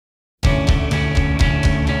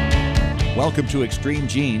Welcome to Extreme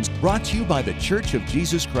Genes, brought to you by The Church of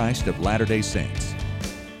Jesus Christ of Latter-day Saints.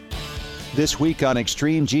 This week on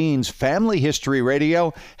Extreme Genes Family History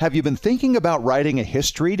Radio, have you been thinking about writing a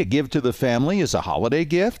history to give to the family as a holiday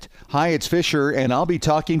gift? Hi, it's Fisher, and I'll be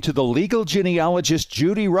talking to the legal genealogist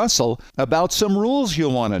Judy Russell about some rules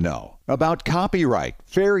you'll want to know about copyright,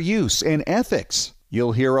 fair use, and ethics.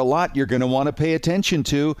 You'll hear a lot you're going to want to pay attention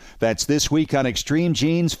to. That's this week on Extreme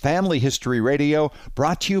Genes Family History Radio,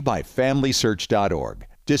 brought to you by FamilySearch.org.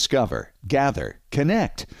 Discover, gather,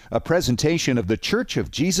 connect. A presentation of The Church of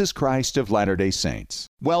Jesus Christ of Latter-day Saints.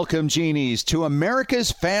 Welcome, Genies, to America's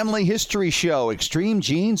Family History Show, Extreme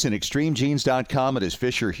Genes and ExtremeGenes.com. It is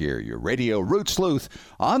Fisher here, your radio root sleuth,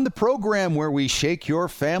 on the program where we shake your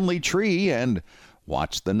family tree and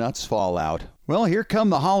watch the nuts fall out. Well, here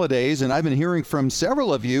come the holidays, and I've been hearing from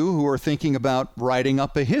several of you who are thinking about writing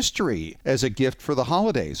up a history as a gift for the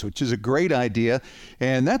holidays, which is a great idea.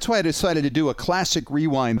 And that's why I decided to do a classic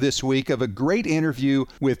rewind this week of a great interview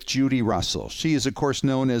with Judy Russell. She is, of course,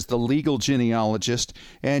 known as the legal genealogist,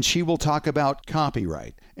 and she will talk about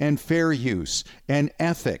copyright and fair use and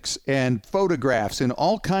ethics and photographs and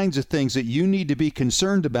all kinds of things that you need to be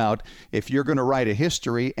concerned about if you're going to write a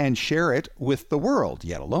history and share it with the world,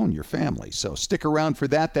 yet alone your family. So stick around for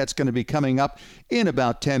that. That's going to be coming up in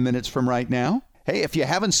about 10 minutes from right now. Hey, if you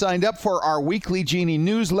haven't signed up for our weekly Genie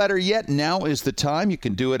newsletter yet, now is the time. You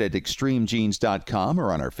can do it at extremegenes.com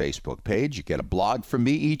or on our Facebook page. You get a blog from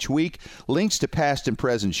me each week, links to past and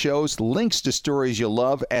present shows, links to stories you'll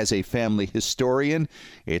love as a family historian.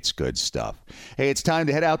 It's good stuff. Hey, it's time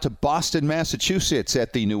to head out to Boston, Massachusetts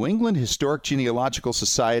at the New England Historic Genealogical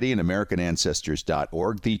Society and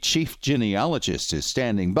AmericanAncestors.org. The chief genealogist is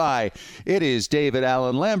standing by. It is David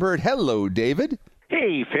Allen Lambert. Hello, David.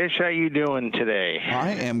 Hey, Fish, how you doing today?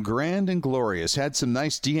 I am grand and glorious. Had some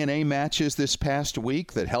nice DNA matches this past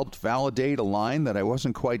week that helped validate a line that I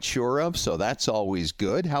wasn't quite sure of, so that's always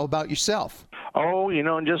good. How about yourself? Oh,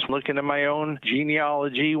 just looking at my own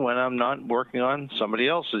genealogy when I'm not working on somebody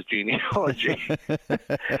else's genealogy.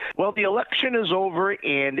 Well, the election is over,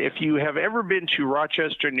 and if you have ever been to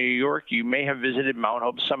Rochester, New York, you may have visited Mount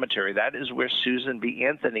Hope Cemetery. That is where Susan B.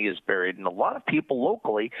 Anthony is buried, and a lot of people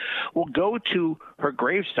locally will go to her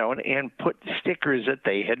gravestone and put stickers that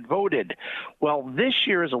they had voted. Well, this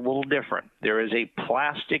year is a little different. There is a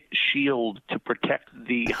plastic shield to protect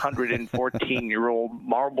the 114-year-old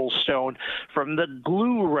marble stone from the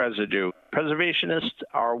glue residue. Preservationists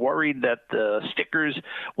are worried that the stickers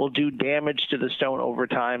will do damage to the stone over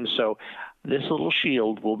time, so this little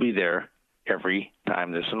shield will be there every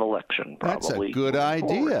time there's an election, probably. That's a good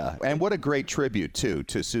idea. And what a great tribute, too,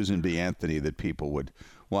 to Susan B. Anthony that people would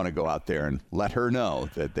want to go out there and let her know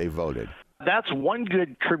that they voted. That's one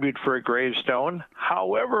good tribute for a gravestone.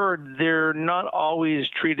 However, they're not always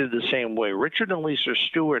treated the same way. Richard and Lisa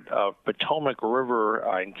Stewart of Potomac River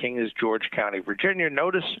in Kings George County, Virginia,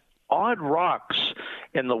 noticed odd rocks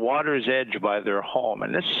in the water's edge by their home.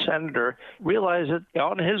 And this senator realized that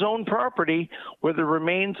on his own property were the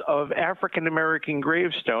remains of African-American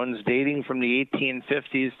gravestones dating from the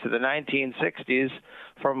 1850s to the 1960s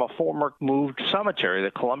from a former moved cemetery.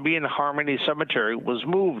 The Columbian Harmony Cemetery was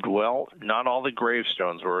moved. Well, not all the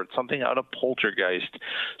gravestones were. It's something out of Poltergeist.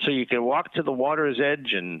 So you can walk to the water's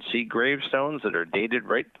edge and see gravestones that are dated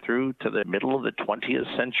right through to the middle of the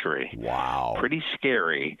 20th century. Wow. Pretty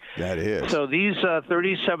scary. That is. So these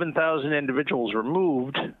 37,000 individuals were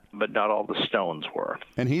moved, but not all the stones were.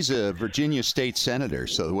 And he's a Virginia state senator,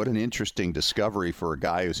 so what an interesting discovery for a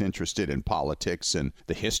guy who's interested in politics and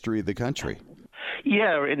the history of the country.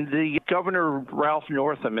 Yeah, and the Governor Ralph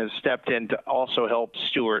Northam has stepped in to also help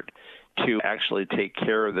Stewart to actually take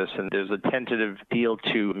care of this. And there's a tentative deal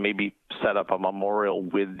to maybe set up a memorial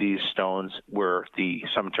with these stones where the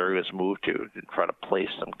cemetery was moved to try to place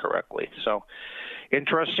them correctly. So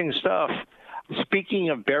interesting stuff. Speaking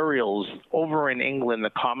of burials, over in England,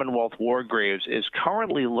 the Commonwealth War Graves is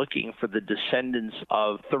currently looking for the descendants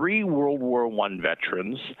of 3 World War I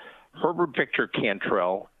veterans, Herbert Victor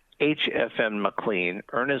Cantrell, H.F.M. McLean,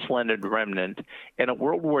 Ernest Leonard Remnant, and a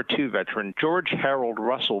World War II veteran, George Harold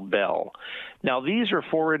Russell Bell. Now, these are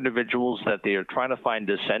 4 individuals that they are trying to find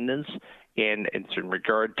descendants, and it's in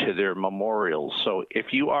regard to their memorials. So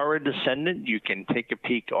if you are a descendant, you can take a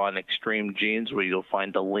peek on Extreme Genes, where you'll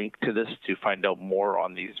find a link to this to find out more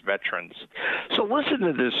on these veterans. So listen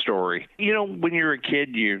to this story. When you're a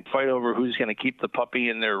kid, you fight over who's going to keep the puppy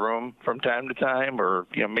in their room from time to time, or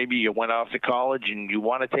maybe you went off to college and you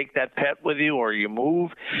want to take that pet with you, or you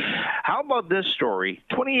move. How about this story?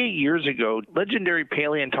 28 years ago, legendary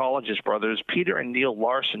paleontologist brothers Peter and Neil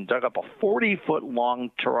Larson dug up a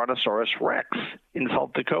 40-foot-long Tyrannosaurus Rex in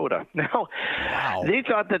South Dakota. Now, They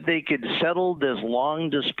thought that they could settle this long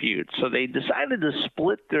dispute, so they decided to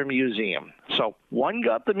split their museum. So one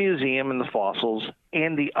got the museum and the fossils,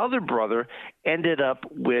 and the other brother ended up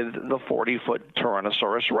with the 40-foot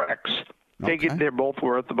Tyrannosaurus Rex. Figured they're both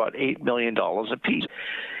worth about $8 million apiece.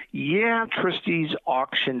 Yeah, Christie's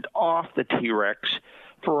auctioned off the T-Rex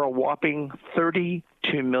for a whopping $32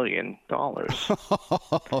 million.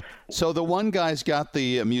 So the one guy's got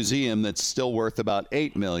the museum that's still worth about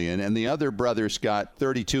 $8 million, and the other brother's got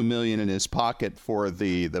 $32 million in his pocket for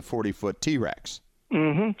the 40-foot T-Rex.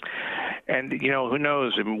 Mm-hmm. And, who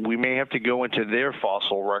knows? We may have to go into their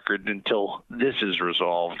fossil record until this is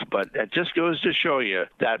resolved. But it just goes to show you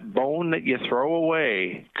that bone that you throw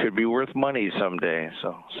away could be worth money someday.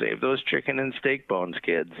 So save those chicken and steak bones,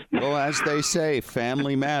 kids. Well, as they say,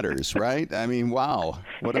 family matters, right? I mean, wow,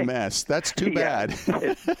 what a mess. That's too bad.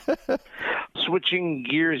 Switching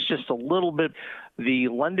gears just a little bit, the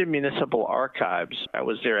London Municipal Archives, I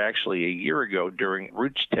was there actually a year ago during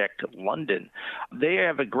RootsTech London. They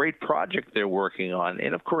have a great project they're working on.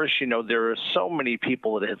 And of course, there are so many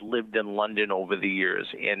people that have lived in London over the years.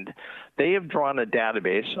 And they have drawn a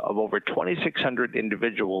database of over 2,600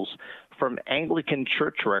 individuals from Anglican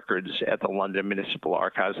church records at the London Municipal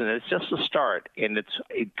Archives. And it's just a start. And it's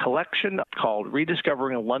a collection called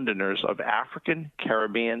Rediscovering Londoners of African,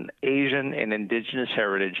 Caribbean, Asian, and Indigenous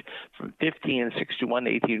heritage from 1561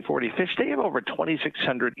 to 1840. They have over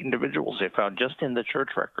 2,600 individuals they found just in the church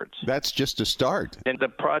records. That's just a start. And the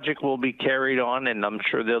project will be carried on, and I'm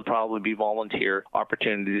sure there'll probably be volunteer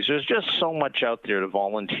opportunities. There's just so much out there to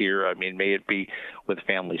volunteer. I mean, may it be with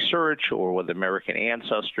Family Search or with American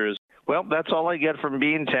Ancestors. Well, that's all I get from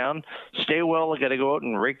Beantown. Stay well. I got to go out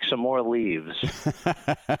and rake some more leaves.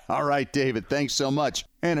 All right, David. Thanks so much.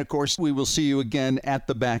 And, of course, we will see you again at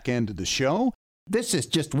the back end of the show. This is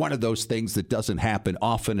just one of those things that doesn't happen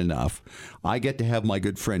often enough. I get to have my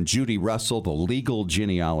good friend Judy Russell, the legal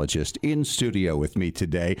genealogist, in studio with me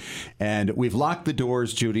today. And we've locked the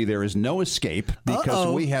doors, Judy. There is no escape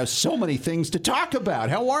because we have so many things to talk about.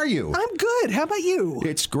 How are you? I'm good. How about you?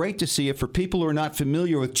 It's great to see you. For people who are not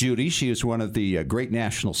familiar with Judy, she is one of the great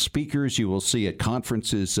national speakers you will see at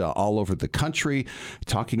conferences all over the country,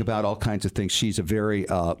 talking about all kinds of things. She's a very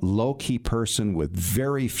low-key person with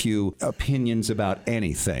very few opinions about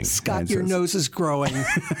anything. Scott, your nose is growing.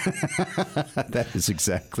 That is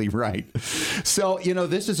exactly right. So,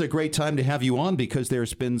 this is a great time to have you on because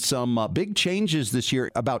there's been some big changes this year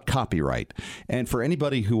about copyright. And for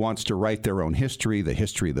anybody who wants to write their own history, the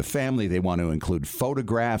history of the family, they want to include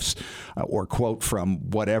photographs or quote from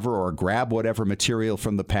whatever or grab whatever material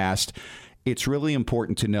from the past. It's really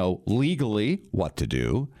important to know legally what to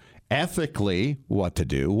do, ethically what to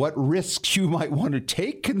do, what risks you might want to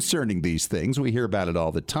take concerning these things. We hear about it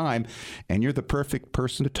all the time, and you're the perfect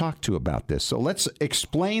person to talk to about this. So let's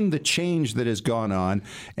explain the change that has gone on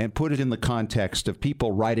and put it in the context of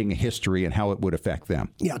people writing a history and how it would affect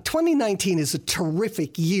them. Yeah, 2019 is a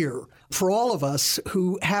terrific year for all of us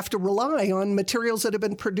who have to rely on materials that have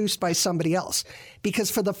been produced by somebody else. Because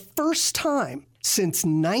for the first time since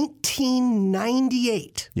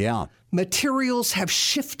 1998, materials have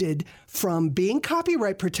shifted from being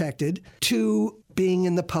copyright protected to being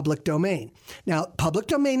in the public domain. Now, public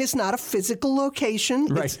domain is not a physical location.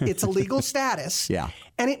 Right. It's a legal status. Yeah.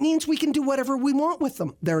 And it means we can do whatever we want with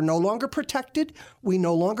them. They're no longer protected. We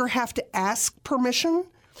no longer have to ask permission.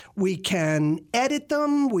 We can edit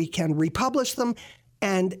them. We can republish them.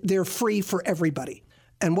 And they're free for everybody.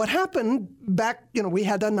 And what happened back, we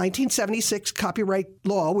had the 1976 copyright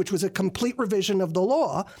law, which was a complete revision of the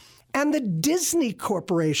law. And the Disney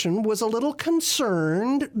Corporation was a little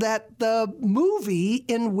concerned that the movie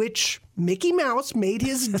in which Mickey Mouse made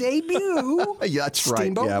his debut, that's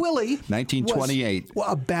Steamboat right, Willie, 1928, was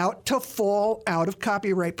about to fall out of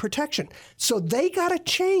copyright protection. So they got a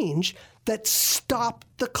change that stopped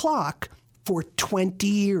the clock for 20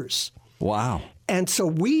 years. Wow. And so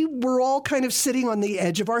we were all kind of sitting on the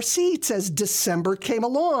edge of our seats as December came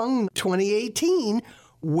along, 2018,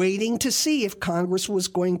 waiting to see if Congress was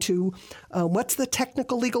going to, what's the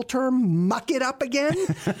technical legal term, muck it up again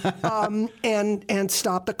and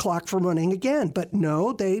stop the clock from running again. But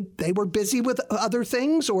no, they were busy with other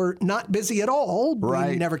things or not busy at all.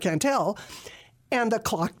 Right. We never can tell. And the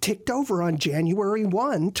clock ticked over on January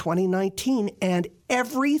 1, 2019, and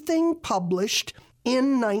everything published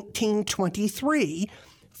in 1923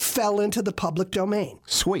 fell into the public domain.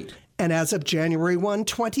 Sweet. And as of January 1,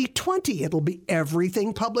 2020, it'll be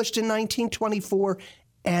everything published in 1924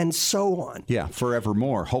 and so on. Yeah,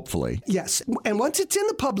 forevermore, hopefully. Yes. And once it's in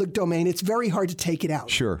the public domain, it's very hard to take it out.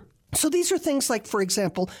 Sure. So these are things like, for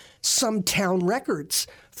example, some town records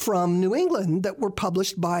from New England that were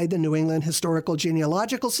published by the New England Historical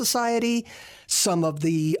Genealogical Society, some of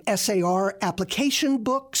the SAR application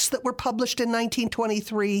books that were published in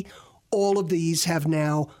 1923. All of these have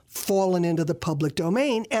now fallen into the public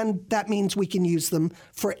domain, and that means we can use them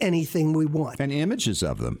for anything we want. And images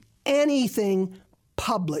of them. Anything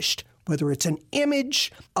published, whether it's an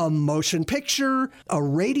image, a motion picture, a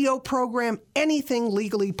radio program, anything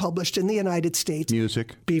legally published in the United States.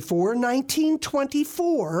 Music. Before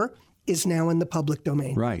 1924 is now in the public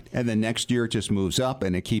domain. Right. And then next year it just moves up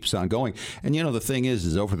and it keeps on going. And the thing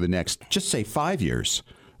is over the next, just say 5 years,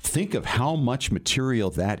 think of how much material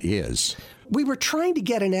that is. We were trying to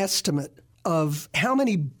get an estimate of how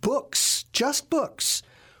many books, just books,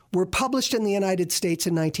 were published in the United States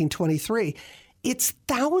in 1923. It's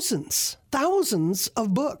thousands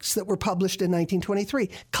of books that were published in 1923.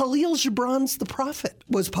 Khalil Gibran's The Prophet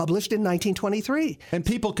was published in 1923. And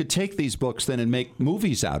people could take these books then and make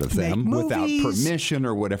movies out of them without permission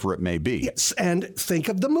or whatever it may be. Yes, and think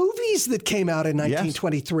of the movies that came out in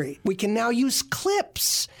 1923. Yes. We can now use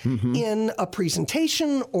clips in a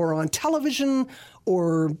presentation or on television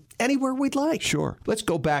or anywhere we'd like. Sure. Let's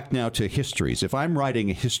go back now to histories. If I'm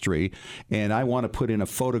writing a history and I want to put in a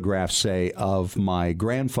photograph, say, of my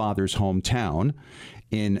grandfather's hometown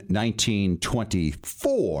in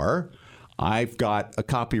 1924, I've got a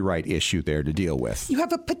copyright issue there to deal with. You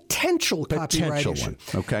have a potential copyright issue. One.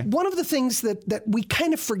 Okay. One of the things that we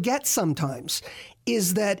kind of forget sometimes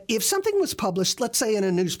is that if something was published, let's say in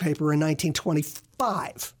a newspaper in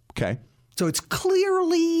 1925. Okay. So it's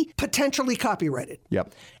clearly potentially copyrighted.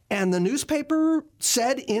 Yep. And the newspaper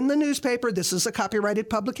said in the newspaper, this is a copyrighted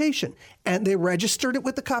publication. And they registered it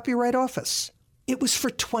with the Copyright Office. It was for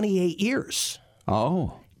 28 years.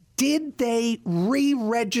 Oh. Did they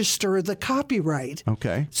re-register the copyright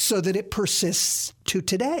so that it persists to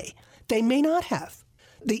today? They may not have.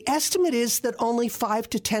 The estimate is that only 5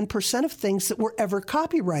 to 10% of things that were ever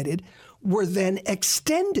copyrighted were then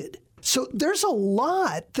extended. So there's a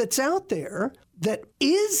lot that's out there that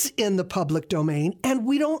is in the public domain, and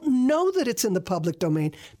we don't know that it's in the public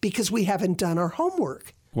domain because we haven't done our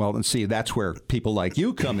homework. Well, and see, that's where people like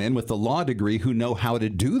you come in with the law degree who know how to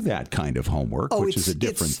do that kind of homework, which is a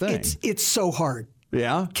different thing. It's so hard.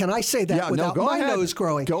 Yeah? Can I say that without my nose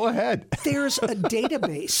growing? Go ahead. There's a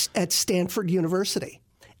database at Stanford University,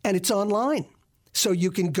 and it's online. So you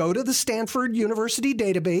can go to the Stanford University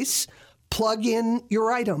database, plug in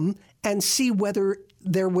your item, and see whether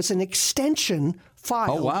there was an extension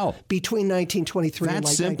filed between 1923 and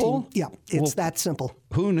That's simple? It's that simple.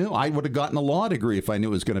 Who knew? I would have gotten a law degree if I knew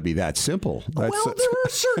it was going to be that simple. There are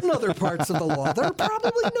certain other parts of the law that are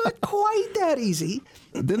probably not quite that easy.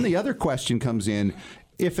 Then the other question comes in.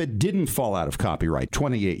 If it didn't fall out of copyright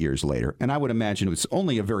 28 years later, and I would imagine it was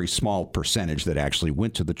only a very small percentage that actually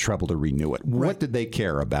went to the trouble to renew it. Right. What did they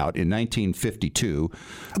care about in 1952?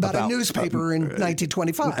 About a newspaper in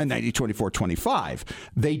 1925. In 1924-25.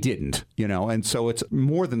 They didn't, and so it's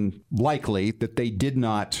more than likely that they did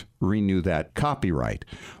not renew that copyright.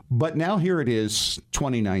 But now here it is,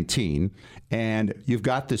 2019, and you've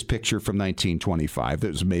got this picture from 1925 that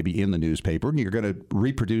was maybe in the newspaper, and you're going to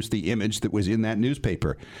reproduce the image that was in that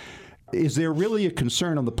newspaper. Is there really a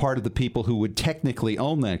concern on the part of the people who would technically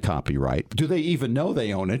own that copyright? Do they even know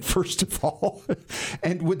they own it, first of all?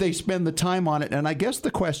 And would they spend the time on it? And I guess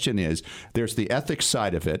the question is, there's the ethics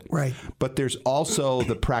side of it, right? But there's also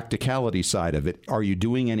the practicality side of it. Are you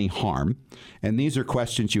doing any harm? And these are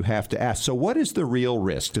questions you have to ask. So what is the real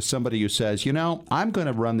risk to somebody who says, I'm going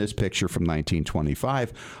to run this picture from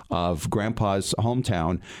 1925 of Grandpa's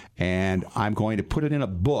hometown, and I'm going to put it in a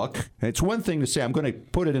book. It's one thing to say, I'm going to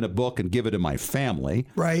put it in a book and give it to my family.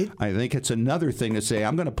 Right. I think it's another thing to say,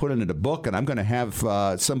 I'm going to put it in a book and I'm going to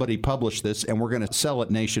have somebody publish this and we're going to sell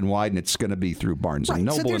it nationwide and it's going to be through Barnes and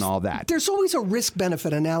Noble and all that. There's always a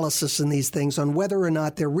risk-benefit analysis in these things on whether or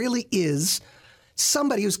not there really is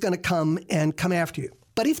somebody who's going to come after you.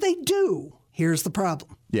 But if they do, here's the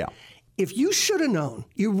problem. Yeah. If you should have known,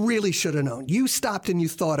 you really should have known, you stopped and you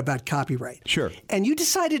thought about copyright. Sure. And you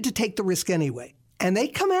decided to take the risk anyway, and they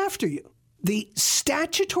come after you. The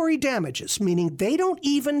statutory damages, meaning they don't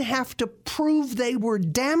even have to prove they were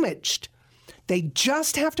damaged. They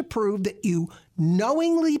just have to prove that you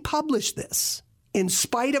knowingly published this in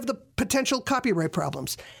spite of the potential copyright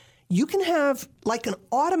problems. You can have like an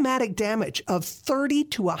automatic damage of $30,000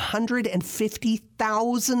 to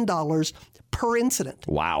 $150,000 per incident.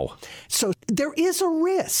 Wow. So there is a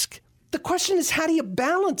risk The question is, how do you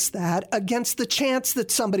balance that against the chance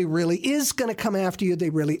that somebody really is going to come after you? They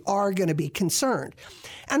really are going to be concerned.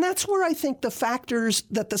 And that's where I think the factors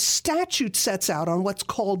that the statute sets out on what's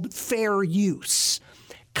called fair use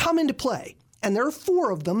come into play. And there are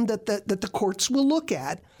 4 of them that the courts will look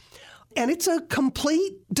at. And it's a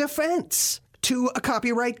complete defense to a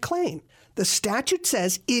copyright claim. The statute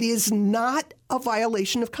says it is not a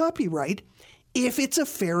violation of copyright if it's a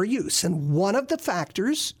fair use. And one of the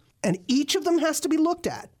factors, and each of them has to be looked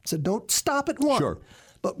at, so don't stop at one. Sure.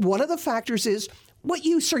 But one of the factors is, what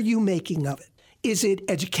use are you making of it? Is it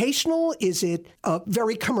educational? Is it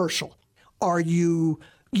very commercial? Are you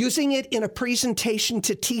using it in a presentation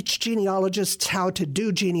to teach genealogists how to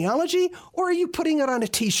do genealogy, or are you putting it on a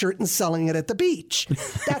T-shirt and selling it at the beach?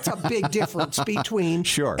 That's a big difference between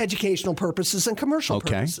educational purposes and commercial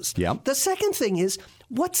purposes. Yep. The second thing is,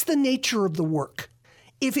 what's the nature of the work?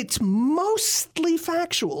 If it's mostly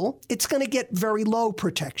factual, it's going to get very low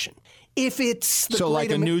protection. If it's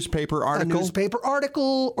like a newspaper article? A newspaper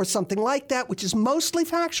article or something like that, which is mostly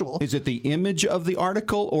factual. Is it the image of the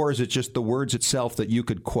article, or is it just the words itself that you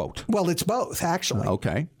could quote? Well, it's both, actually.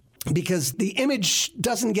 Okay. Because the image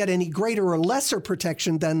doesn't get any greater or lesser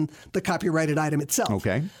protection than the copyrighted item itself.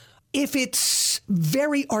 Okay. If it's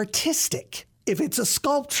very artistic, if it's a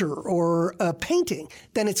sculpture or a painting,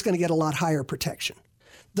 then it's going to get a lot higher protection.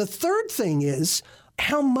 The third thing is,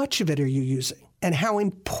 how much of it are you using? And how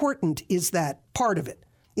important is that part of it?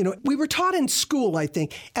 You know, we were taught in school, I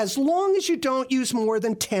think, as long as you don't use more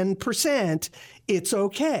than 10%, it's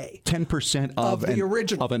okay. 10% of the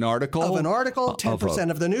original. Of an article? Of an article, 10%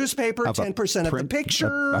 of the newspaper, 10% of the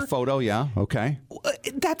picture. A photo, yeah, okay.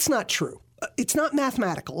 That's not true. It's not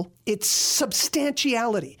mathematical. It's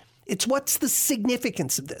substantiality. It's what's the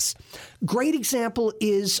significance of this. Great example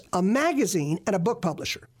is a magazine and a book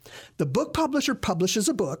publisher. The book publisher publishes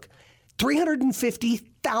a book,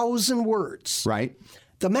 350,000 words. Right.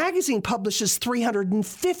 The magazine publishes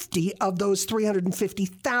 350 of those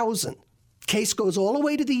 350,000. Case goes all the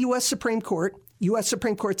way to the U.S. Supreme Court. U.S.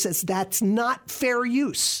 Supreme Court says that's not fair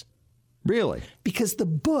use. Really? Because the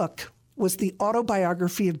book was the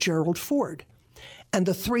autobiography of Gerald Ford. And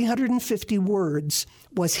the 350 words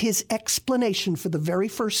was his explanation for the very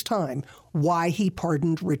first time why he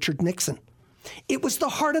pardoned Richard Nixon. It was the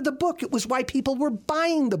heart of the book. It was why people were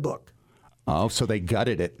buying the book. Oh, so they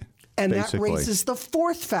gutted it. And basically. That raises the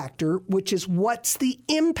fourth factor, which is what's the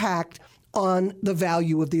impact on the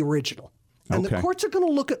value of the original. And the courts are going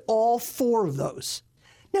to look at all 4 of those.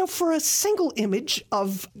 Now, for a single image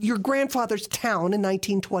of your grandfather's town in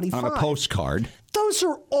 1925. On a postcard. Those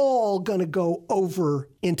are all going to go over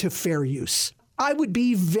into fair use. I would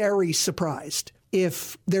be very surprised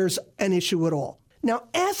if there's an issue at all. Now,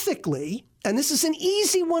 ethically, and this is an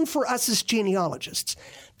easy one for us as genealogists,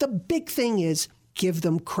 the big thing is give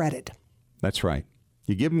them credit. That's right.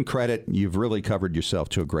 You give them credit, you've really covered yourself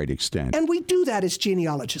to a great extent. And we do that as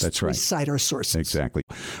genealogists. That's right. We cite our sources. Exactly.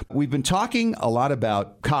 We've been talking a lot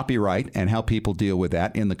about copyright and how people deal with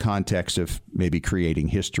that in the context of maybe creating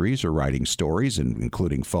histories or writing stories, and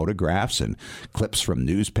including photographs and clips from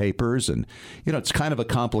newspapers. And, you know, it's kind of a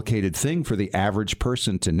complicated thing for the average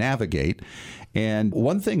person to navigate. And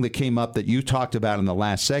one thing that came up that you talked about in the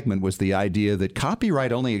last segment was the idea that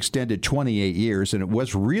copyright only extended 28 years, and it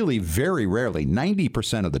was really very rarely,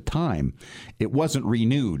 90% of the time, it wasn't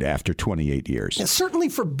renewed after 28 years. Yeah, certainly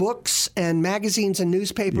for books and magazines and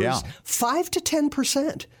newspapers, 5 to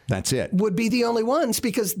 10%. That's it. Would be the only ones,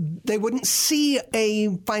 because they wouldn't see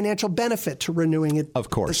a financial benefit to renewing it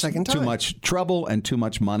the second time. Too much trouble and too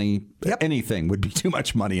much money. Yep. Anything would be too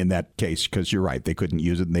much money in that case, because you're right. They couldn't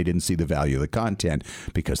use it and they didn't see the value of the content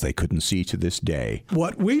because they couldn't see to this day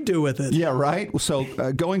what we do with it. Yeah, right. So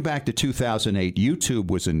going back to 2008,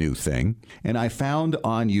 YouTube was a new thing. And I found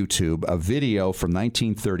on YouTube a video from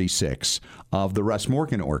 1936 of the Russ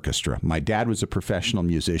Morgan Orchestra. My dad was a professional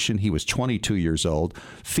musician. He was 22 years old,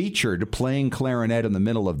 featured playing clarinet in the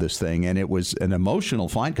middle of this thing. And it was an emotional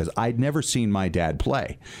find because I'd never seen my dad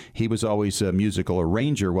play. He was always a musical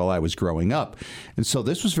arranger while I was growing up. And so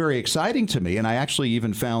this was very exciting to me. And I actually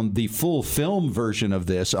even found the full film version of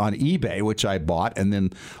this on eBay, which I bought and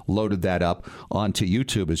then loaded that up onto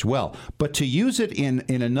YouTube as well. But to use it in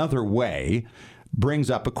another way brings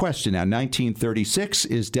up a question. Now, 1936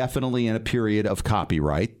 is definitely in a period of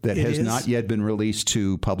copyright that has not yet been released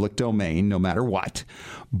to public domain, no matter what.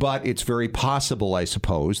 But it's very possible, I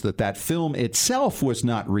suppose, that that film itself was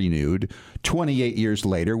not renewed 28 years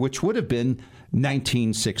later, which would have been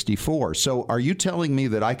 1964. So are you telling me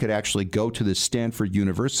that I could actually go to the Stanford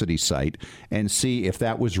University site and see if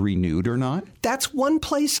that was renewed or not? That's one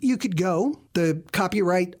place you could go. The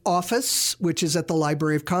Copyright Office, which is at the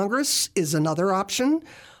Library of Congress, is another option.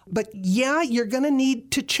 But yeah, you're going to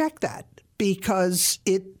need to check that because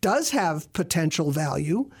it does have potential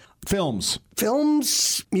value. Films,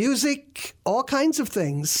 music, all kinds of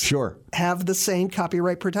things have the same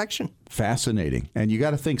copyright protection. Fascinating. And you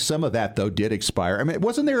got to think some of that, though, did expire. I mean,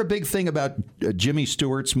 wasn't there a big thing about Jimmy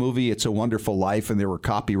Stewart's movie, It's a Wonderful Life, and there were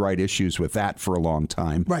copyright issues with that for a long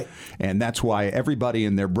time? Right. And that's why everybody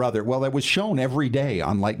and their brother, well, it was shown every day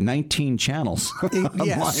on like 19 channels.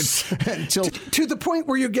 Yes. Until, to the point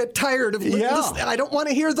where you get tired of listening. I don't want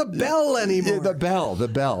to hear the bell anymore. The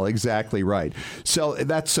bell. Exactly right. So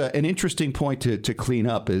that's an interesting point to clean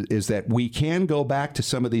up is that we can go back to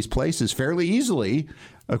some of these places fairly easily,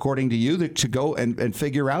 according to you, to go and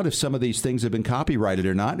figure out if some of these things have been copyrighted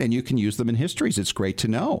or not, and you can use them in histories. It's great to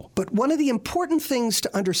know. But one of the important things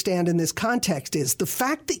to understand in this context is the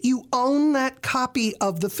fact that you own that copy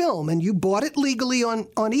of the film and you bought it legally on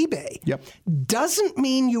eBay doesn't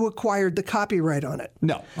mean you acquired the copyright on it.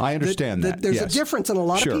 No, I understand that. There's a difference, and a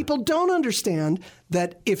lot of people don't understand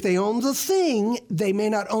that if they own the thing, they may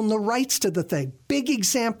not own the rights to the thing. Big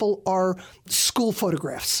example are school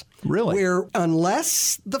photographs. Really? Where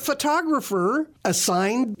unless the photographer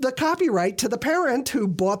assigned the copyright to the parent who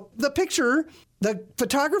bought the picture, the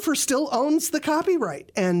photographer still owns the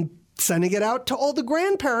copyright. And sending it out to all the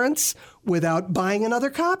grandparents without buying another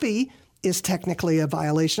copy is technically a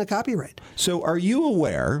violation of copyright. So are you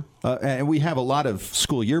aware, and we have a lot of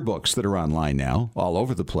school yearbooks that are online now, all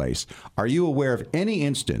over the place, are you aware of any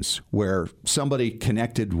instance where somebody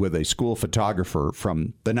connected with a school photographer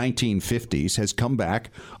from the 1950s has come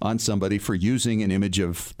back on somebody for using an image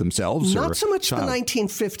of themselves? Not so much the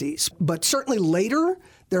 1950s, but certainly later.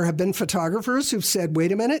 There have been photographers who've said,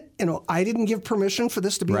 wait a minute, I didn't give permission for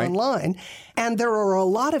this to be online. And there are a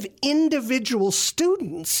lot of individual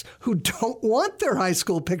students who don't want their high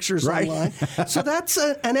school pictures online. So that's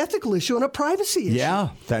an ethical issue and a privacy issue.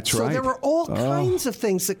 Yeah, that's right. So there are all kinds of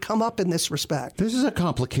things that come up in this respect. This is a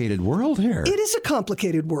complicated world here. It is a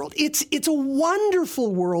complicated world. It's a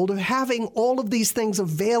wonderful world of having all of these things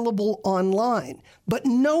available online. But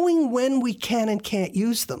knowing when we can and can't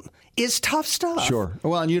use them is tough stuff. Sure.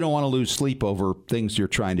 Well, and you don't want to lose sleep over things you're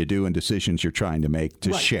trying to do and decisions you're trying to make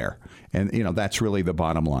to share. And, that's really the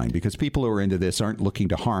bottom line, because people who are into this aren't looking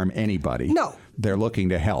to harm anybody. No. They're looking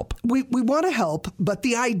to help. We want to help, but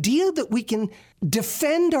the idea that we can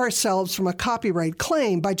defend ourselves from a copyright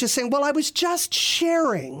claim by just saying, well, I was just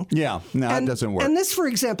sharing. Yeah, no, it doesn't work. And this, for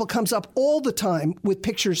example, comes up all the time with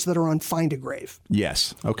pictures that are on Find a Grave.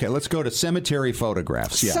 Yes. Okay, let's go to cemetery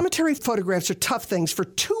photographs. Yeah. Cemetery photographs are tough things for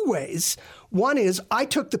two ways. One is I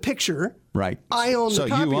took the picture. Right. I own the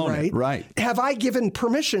copyright. You own it. Right. Have I given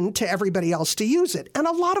permission to everybody else to use it? And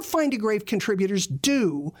a lot of Find a Grave contributors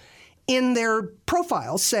do in their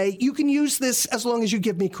profiles say, you can use this as long as you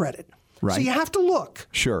give me credit. Right. So you have to look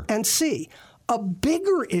and see. A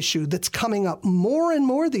bigger issue that's coming up more and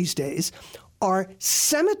more these days are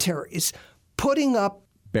cemeteries putting up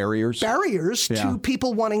barriers to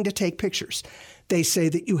people wanting to take pictures. They say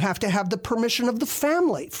that you have to have the permission of the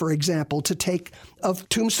family, for example, to take a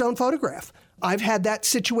tombstone photograph. I've had that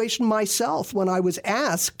situation myself when I was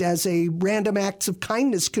asked as a Random Acts of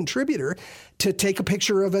Kindness contributor to take a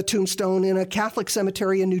picture of a tombstone in a Catholic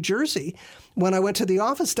cemetery in New Jersey. When I went to the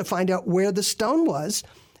office to find out where the stone was,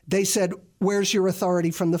 they said, where's your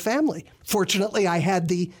authority from the family? Fortunately, I had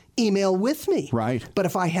the email with me. Right. But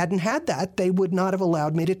if I hadn't had that, they would not have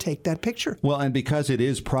allowed me to take that picture. Well, and because it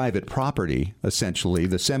is private property, essentially,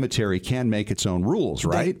 the cemetery can make its own rules,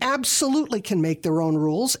 right? They absolutely can make their own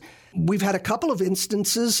rules. We've had a couple of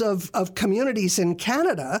instances of communities in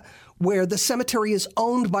Canada where the cemetery is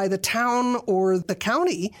owned by the town or the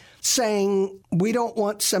county saying, we don't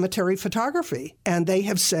want cemetery photography. And they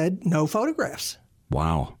have said no photographs.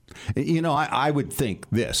 Wow. I would think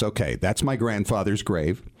this. Okay, that's my grandfather's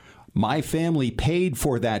grave. My family paid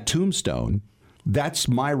for that tombstone. That's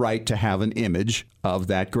my right to have an image of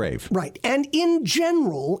that grave. Right. And in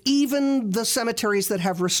general, even the cemeteries that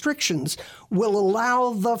have restrictions will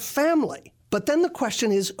allow the family. But then the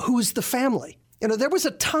question is, who's the family? There was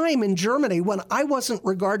a time in Germany when I wasn't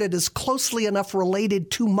regarded as closely enough related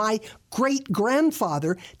to my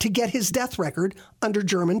great-grandfather to get his death record under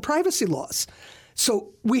German privacy laws.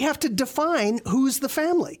 So we have to define who's the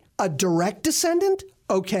family. A direct descendant?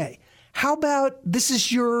 Okay. How about this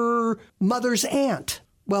is your mother's aunt?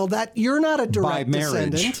 Well, you're not a direct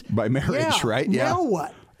descendant. By marriage, right? Yeah. Now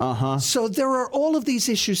what? So there are all of these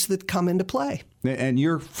issues that come into play. And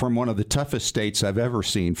you're from one of the toughest states I've ever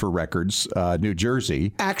seen for records, New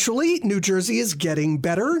Jersey. Actually, New Jersey is getting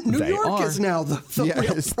better. New York is now the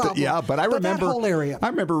real problem. But I remember that whole area. I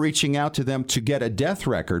remember reaching out to them to get a death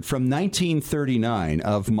record from 1939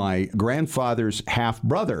 of my grandfather's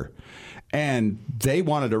half-brother. And they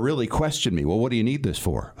wanted to really question me. Well, what do you need this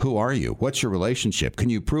for? Who are you? What's your relationship? Can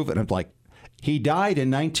you prove it? And I'm like, he died in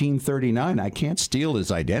 1939. I can't steal his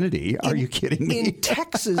identity. Are you kidding me? In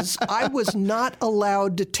Texas, I was not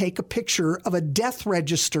allowed to take a picture of a death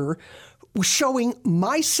register showing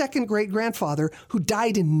my second great-grandfather who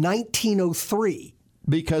died in 1903.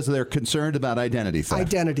 Because they're concerned about identity theft.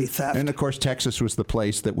 Identity theft. And, of course, Texas was the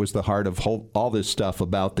place that was the heart of all this stuff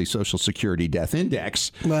about the Social Security Death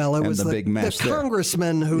Index. Well, it was the big mess the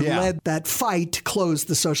congressman who led that fight to close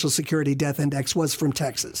the Social Security Death Index was from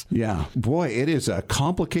Texas. Yeah. Boy, it is a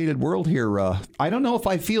complicated world here. I don't know if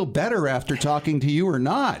I feel better after talking to you or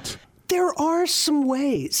not. There are some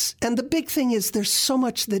ways. And the big thing is there's so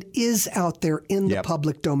much that is out there in the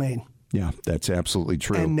public domain. Yeah, that's absolutely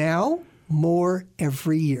true. And now, more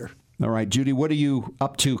every year. All right, Judy, what are you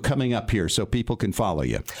up to coming up here so people can follow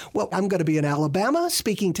you? Well, I'm going to be in Alabama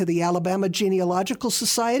speaking to the Alabama Genealogical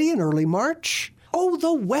Society in early March. Oh,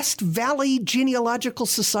 the West Valley Genealogical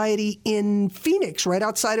Society in Phoenix, right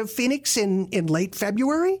outside of Phoenix in late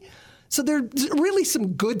February. So there's really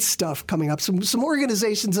some good stuff coming up, some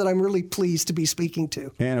organizations that I'm really pleased to be speaking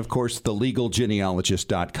to. And, of course,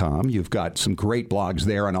 thelegalgenealogist.com. You've got some great blogs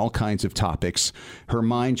there on all kinds of topics. Her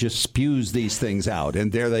mind just spews these things out,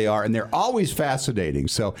 and there they are, and they're always fascinating.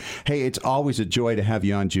 So, hey, it's always a joy to have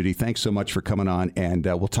you on, Judy. Thanks so much for coming on, and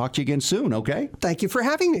we'll talk to you again soon, okay? Thank you for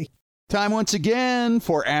having me. Time once again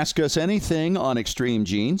for Ask Us Anything on Extreme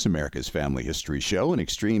Genes, America's Family History Show, and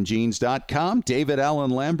ExtremeGenes.com. David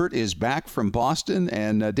Allen Lambert is back from Boston.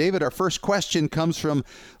 And David, our first question comes from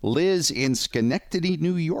Liz in Schenectady,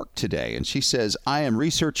 New York today. And she says, I am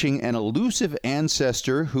researching an elusive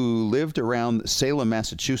ancestor who lived around Salem,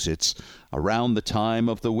 Massachusetts, around the time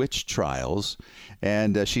of the witch trials.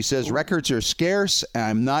 And she says, records are scarce.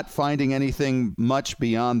 I'm not finding anything much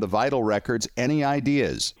beyond the vital records. Any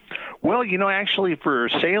ideas? Well, actually for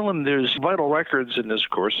Salem, there's vital records, and there's, of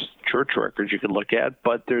course, church records you can look at,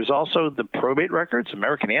 but there's also the probate records.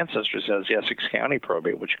 American Ancestors has the Essex County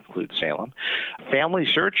probate, which includes Salem. Family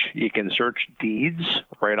search, you can search deeds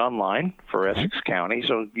right online for Essex County,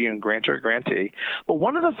 so you can grantor, grantee. But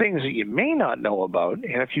one of the things that you may not know about,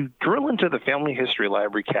 and if you drill into the Family History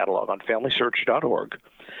Library catalog on FamilySearch.org,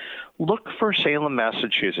 look for Salem,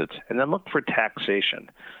 Massachusetts, and then look for taxation.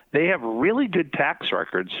 They have really good tax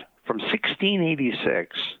records from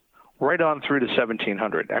 1686 right on through to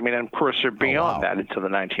 1700. I mean, and of course, they're beyond that into the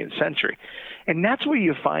 19th century. And that's where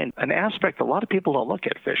you find an aspect a lot of people don't look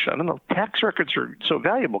at, Fish. I don't know, tax records are so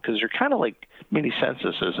valuable because they're kind of like mini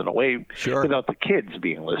censuses in a way without the kids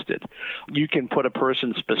being listed. You can put a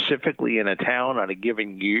person specifically in a town on a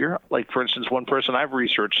given year. Like, for instance, one person I've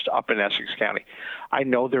researched up in Essex County. I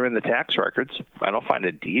know they're in the tax records. I don't find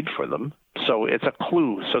a deed for them. So it's a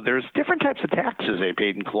clue. So there's different types of taxes they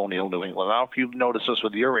paid in colonial New England. Now, if you've noticed this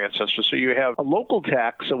with your ancestors, so you have a local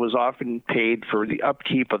tax that was often paid for the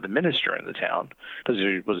upkeep of the minister in the town, because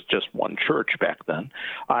there was just one church back then.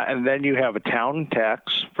 And then you have a town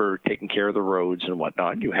tax for taking care of the roads and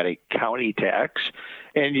whatnot. You had a county tax,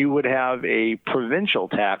 and you would have a provincial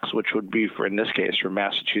tax, which would be, for in this case, for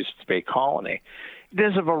Massachusetts Bay Colony.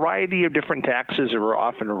 There's a variety of different taxes that were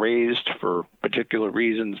often raised for particular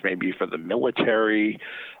reasons, maybe for the military.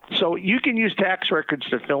 So you can use tax records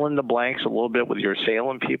to fill in the blanks a little bit with your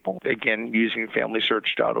Salem people. Again, using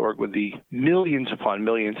FamilySearch.org with the millions upon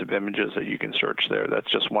millions of images that you can search there. That's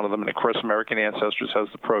just one of them. And of course, American Ancestors has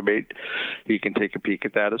the probate. You can take a peek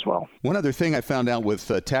at that as well. One other thing I found out with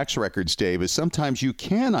tax records, Dave, is sometimes you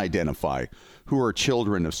can identify who are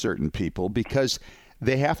children of certain people because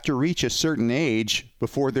they have to reach a certain age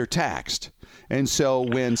before they're taxed. And so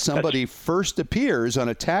when somebody first appears on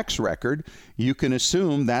a tax record, you can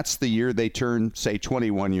assume that's the year they turn, say,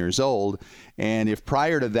 21 years old. And if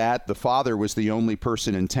prior to that, the father was the only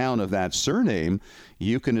person in town of that surname,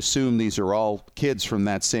 you can assume these are all kids from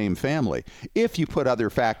that same family, if you put other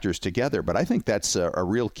factors together. But I think that's a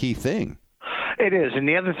real key thing. It is. And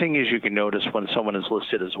the other thing is you can notice when someone is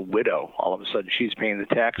listed as a widow, all of a sudden she's paying the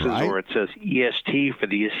taxes, right. Or it says EST for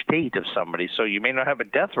the estate of somebody. So you may not have a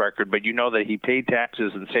death record, but you know that he paid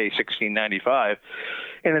taxes in, say, 1695.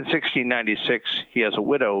 And in 1696, he has a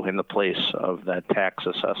widow in the place of that tax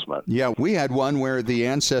assessment. Yeah, we had one where the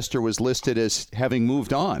ancestor was listed as having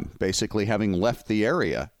moved on, basically having left the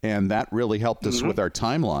area. And that really helped us with our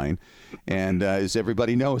timeline. And as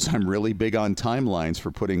everybody knows, I'm really big on timelines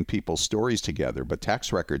for putting people's stories together, but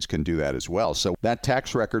tax records can do that as well. So that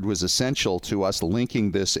tax record was essential to us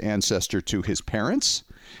linking this ancestor to his parents,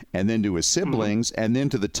 and then to his siblings, and then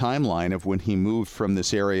to the timeline of when he moved from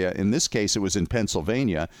this area. In this case, it was in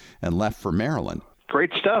Pennsylvania, and left for Maryland.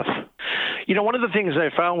 Great stuff. You know, one of the things I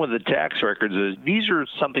found with the tax records is these are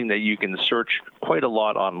something that you can search quite a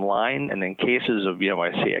lot online. And in cases of,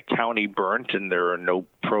 I say a county burnt and there are no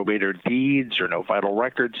probate or deeds or no vital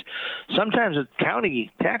records, sometimes the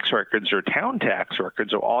county tax records or town tax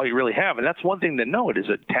records are all you really have. And that's one thing to note is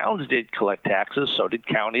that towns did collect taxes, so did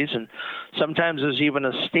counties, and sometimes there's even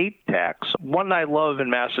a state tax. One I love in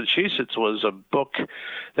Massachusetts was a book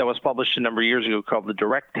that was published a number of years ago called The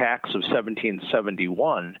Direct Tax of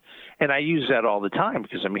 1771. And I use that all the time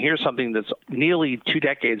because, here's something that's nearly 2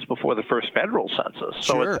 decades before the first federal census.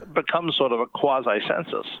 So Sure. It becomes sort of a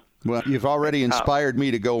quasi-census. Well, you've already inspired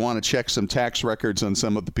me to go want to check some tax records on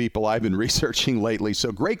some of the people I've been researching lately.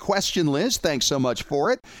 So great question, Liz. Thanks so much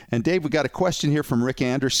for it. And Dave, we got a question here from Rick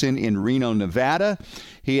Anderson in Reno, Nevada.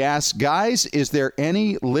 He asks, guys, is there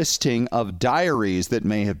any listing of diaries that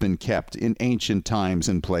may have been kept in ancient times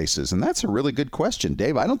and places? And that's a really good question,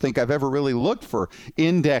 Dave. I don't think I've ever really looked for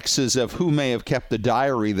indexes of who may have kept the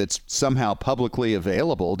diary that's somehow publicly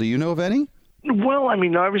available. Do you know of any? Well,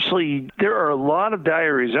 obviously, there are a lot of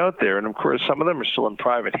diaries out there, and of course, some of them are still in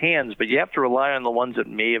private hands, but you have to rely on the ones that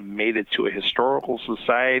may have made it to a historical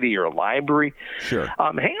society or a library. Sure.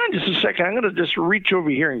 Hang on just a second. I'm going to just reach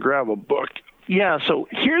over here and grab a book. Yeah, so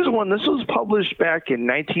here's one. This was published back in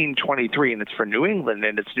 1923, and it's for New England,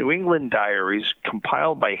 and it's New England Diaries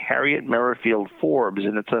compiled by Harriet Merrifield Forbes,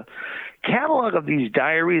 and it's a catalog of these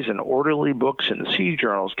diaries and orderly books and sea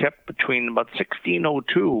journals kept between about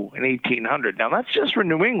 1602 and 1800. Now, that's just for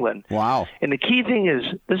New England. Wow. And the key thing is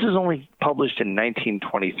this is only published in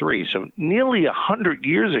 1923, so nearly 100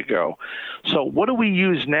 years ago. So what do we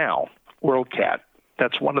use now? WorldCat.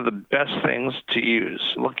 That's one of the best things to use,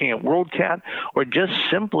 looking at WorldCat or just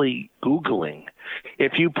simply Googling.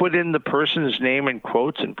 If you put in the person's name in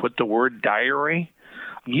quotes and put the word diary,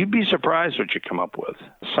 you'd be surprised what you come up with.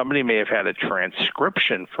 Somebody may have had a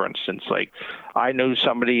transcription, for instance. Like I know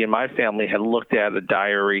somebody in my family had looked at a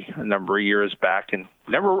diary a number of years back and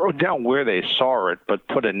never wrote down where they saw it, but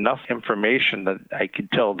put enough information that I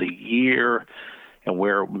could tell the year and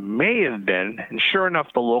where it may have been. And sure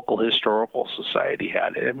enough, the local historical society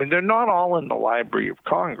had it. They're not all in the Library of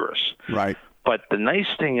Congress. Right. But the nice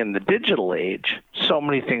thing in the digital age, so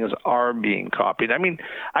many things are being copied.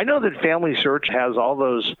 I know that Family Search has all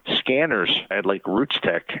those scanners at like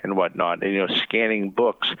RootsTech and whatnot, and, scanning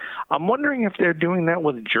books. I'm wondering if they're doing that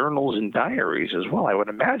with journals and diaries as well. I would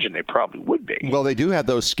imagine they probably would be. Well, they do have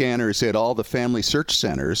those scanners at all the Family Search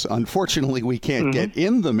centers. Unfortunately, we can't get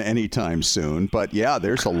in them anytime soon. But yeah,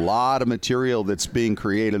 there's a lot of material that's being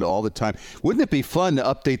created all the time. Wouldn't it be fun to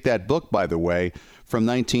update that book, by the way, from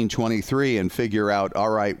 1923 and figure out,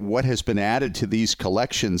 all right, what has been added to these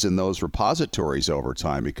collections in those repositories over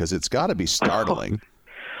time? Because it's got to be startling.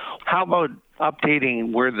 How about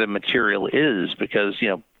updating where the material is? Because,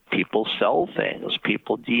 people sell things,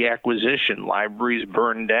 people deacquisition, libraries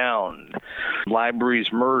burn down,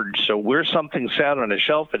 libraries merge. So where something sat on a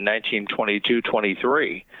shelf in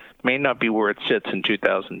 1922-23 may not be where it sits in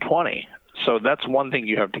 2020. So that's one thing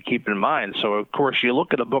you have to keep in mind. So, of course, you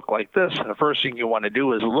look at a book like this, and the first thing you want to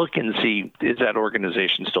do is look and see, is that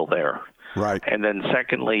organization still there? Right. And then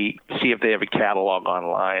secondly, see if they have a catalog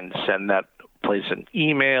online, send that place an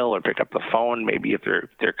email or pick up the phone, maybe if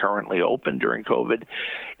they're currently open during COVID,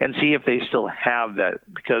 and see if they still have that.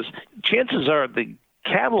 Because chances are the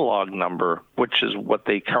catalog number, which is what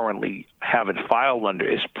they currently have it filed under,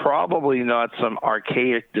 is probably not some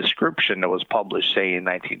archaic description that was published, say, in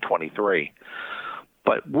 1923.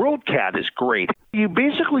 But WorldCat is great. You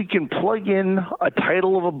basically can plug in a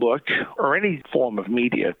title of a book or any form of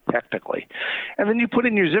media, technically, and then you put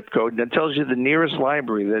in your zip code, and it tells you the nearest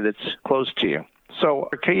library that it's close to you. So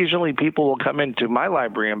occasionally people will come into my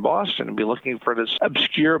library in Boston and be looking for this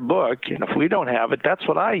obscure book. And if we don't have it, that's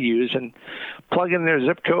what I use, and plug in their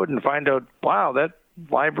zip code and find out, wow, that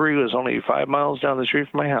library was only 5 miles down the street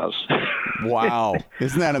from my house. Wow.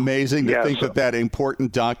 Isn't that amazing to Yeah, think so- that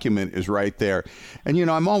important document is right there? And,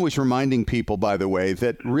 I'm always reminding people, by the way,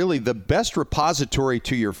 that really the best repository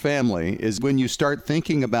to your family is when you start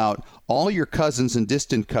thinking about all your cousins and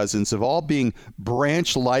distant cousins of all being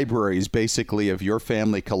branch libraries, basically, of your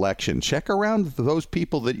family collection. Check around those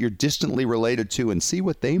people that you're distantly related to and see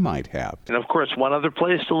what they might have. And, of course, one other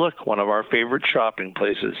place to look, one of our favorite shopping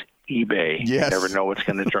places, eBay. Yes. You never know what's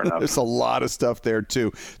going to turn up. There's a lot of stuff there,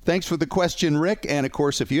 too. Thanks for the question, Rick. And, of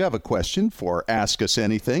course, if you have a question for Ask Us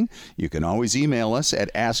Anything, you can always email us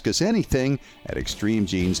at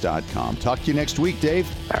askusanything@extremegenes.com. Talk to you next week, Dave.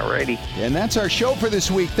 All righty. And that's our show for this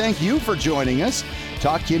week. Thank you for joining us.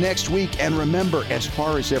 Talk to you next week. And remember, as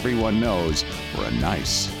far as everyone knows, we're a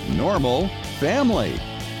nice, normal family.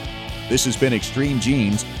 This has been Extreme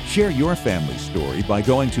Genes. Share your family story by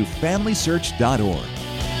going to FamilySearch.org.